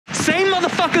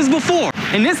motherfuckers before,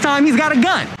 and this time he's got a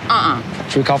gun.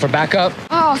 Should we call for backup?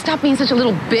 Oh, stop being such a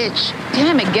little bitch.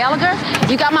 Damn it, Gallagher.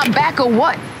 You got my back or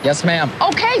what? Yes, ma'am.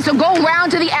 Okay, so go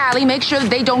round to the alley, make sure that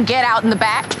they don't get out in the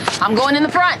back. I'm going in the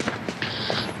front.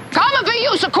 Coming for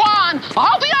you, Saquon. I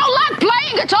hope you don't like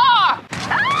playing guitar.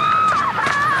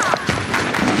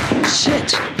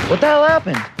 Shit. What the hell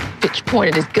happened? Bitch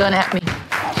pointed his gun at me.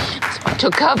 So I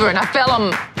took cover and I fell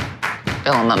on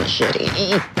my machete.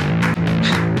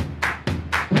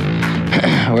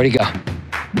 Where'd he go?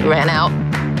 Ran out.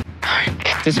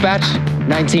 Dispatch,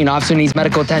 19. Officer needs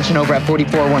medical attention over at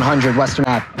 44100 Western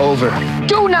Ave. Over.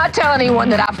 Do not tell anyone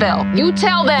that I fell. You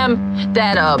tell them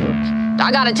that,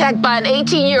 I got attacked by an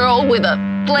 18-year-old with a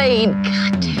blade.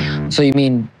 Goddamn. So you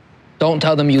mean, don't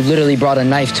tell them you literally brought a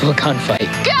knife to a gunfight?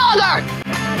 Gallagher!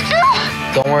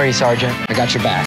 Don't worry, Sergeant. I got your back.